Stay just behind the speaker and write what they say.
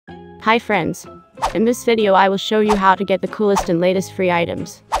Hi friends. In this video I will show you how to get the coolest and latest free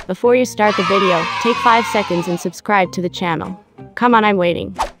items. Before you start the video, take 5 seconds and subscribe to the channel. Come on, I'm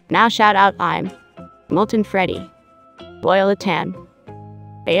waiting. Now shout out I'm Molten Freddy, Boil a Tan,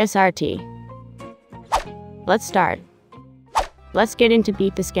 ASRT. Let's start. Let's get into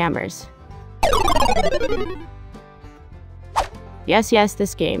Beat the Scammers. Yes,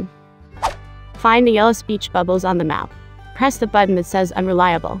 this game. Find the yellow speech bubbles on the map. Press the button that says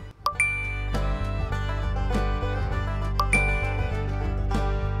Unreliable.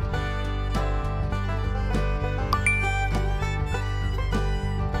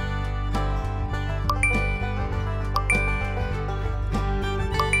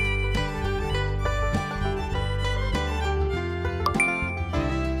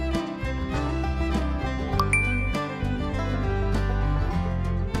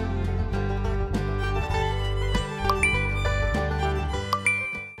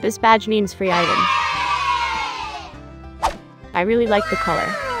 This badge means free item. I really like the color.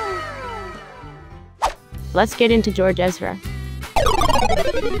 Let's get into George Ezra.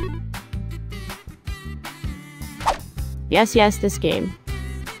 Yes, this game.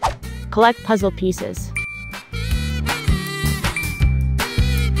 Collect puzzle pieces.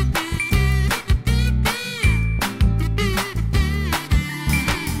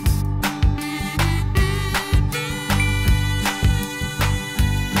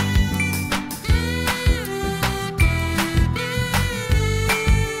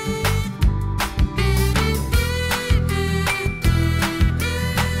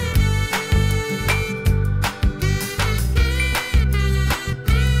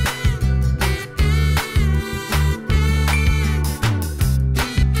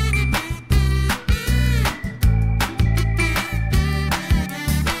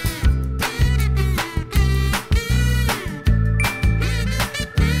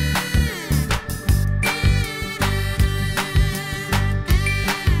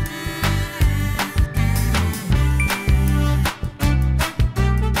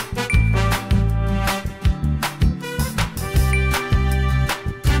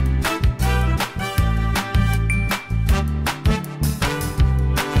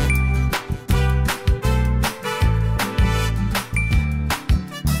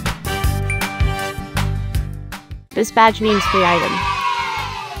 This badge means free item.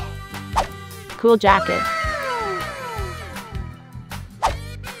 Cool jacket.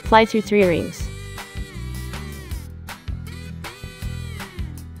 Fly through 3 rings.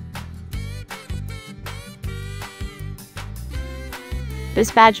 This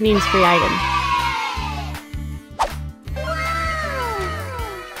badge means free item.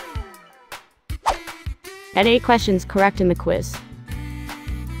 Had 8 questions correct in the quiz.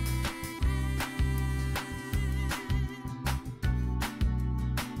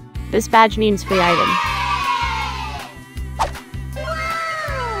 This badge means free item.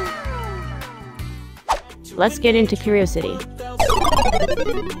 Let's get into Curiosity.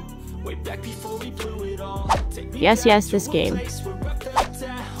 Yes, this game.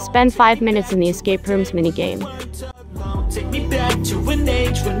 Spend 5 minutes in the escape rooms minigame. Take me back to an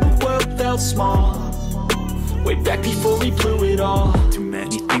age when the world felt small. Way back before we blew it all. Too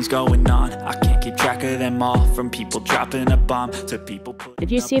many things going on, I can't keep track of them all. From people dropping a bomb to people putting.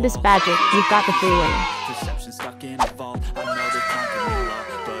 If you see this badge, you've got the free winner. Perception stuck in a vault. I know they're talking me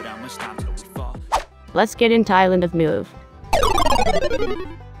low, but how much time till we fall? Let's get into Island of Move.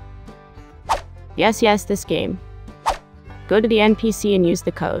 Yes, this game. Go to the NPC and use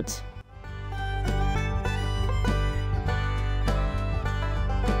the codes.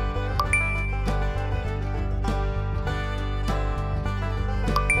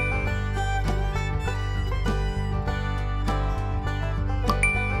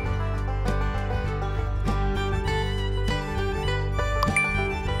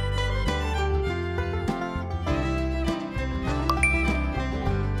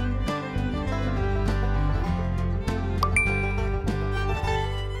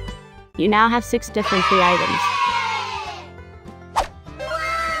 You now have 6 different free items.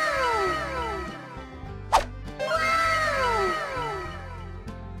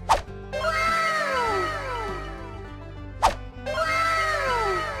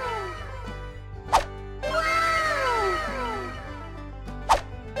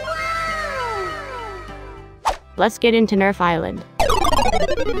 Let's get into Nerf Island.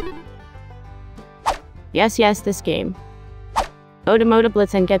 Yes, this game. Go to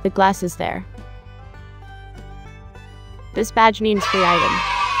Motoblitz and get the glasses there. This badge means free item.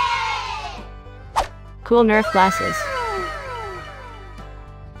 Cool Nerf glasses.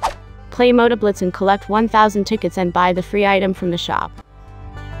 Play Motoblitz and collect 1,000 tickets and buy the free item from the shop.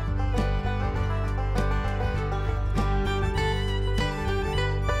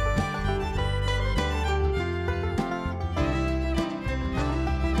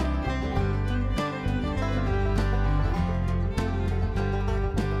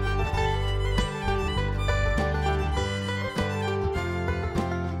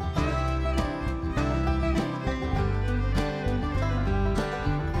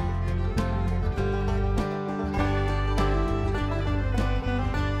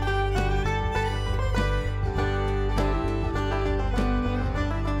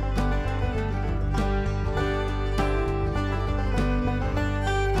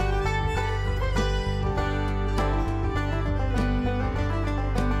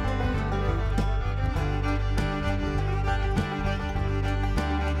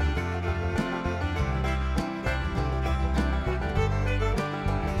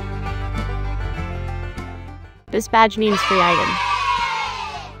 This badge means free item.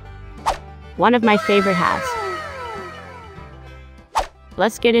 One of my favorite hats.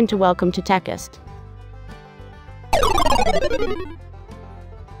 Let's get into Welcome to Techist.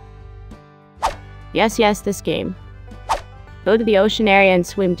 Yes, this game. Go to the ocean area and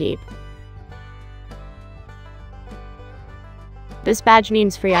swim deep. This badge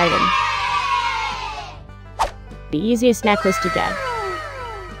means free item. The easiest necklace to get.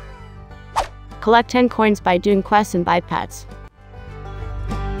 Collect 10 coins by doing quests and buy pets.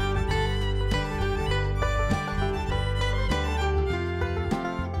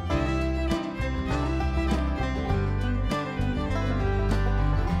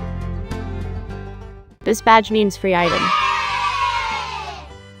 This badge means free item.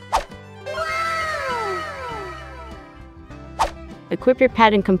 Equip your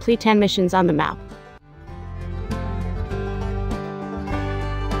pet and complete 10 missions on the map.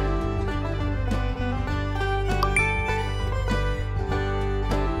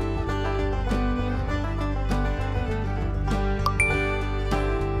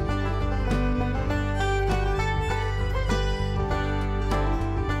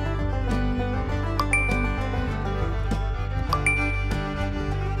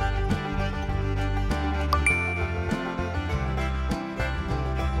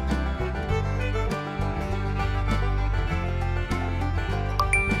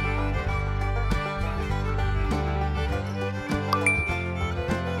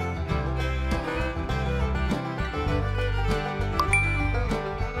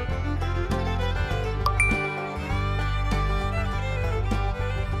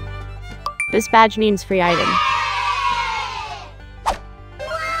 This badge means free item.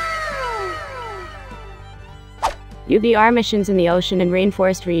 Do the R missions in the ocean and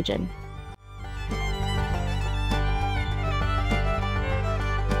rainforest region.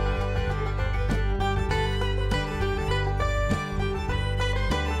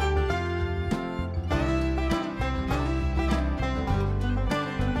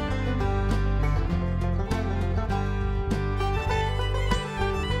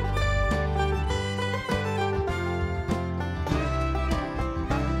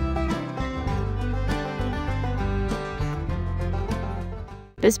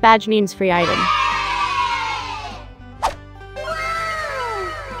 This badge means free item.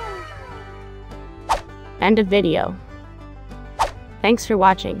 End of video. Thanks for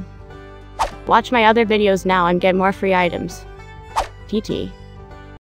watching. Watch my other videos now and get more free items. TT.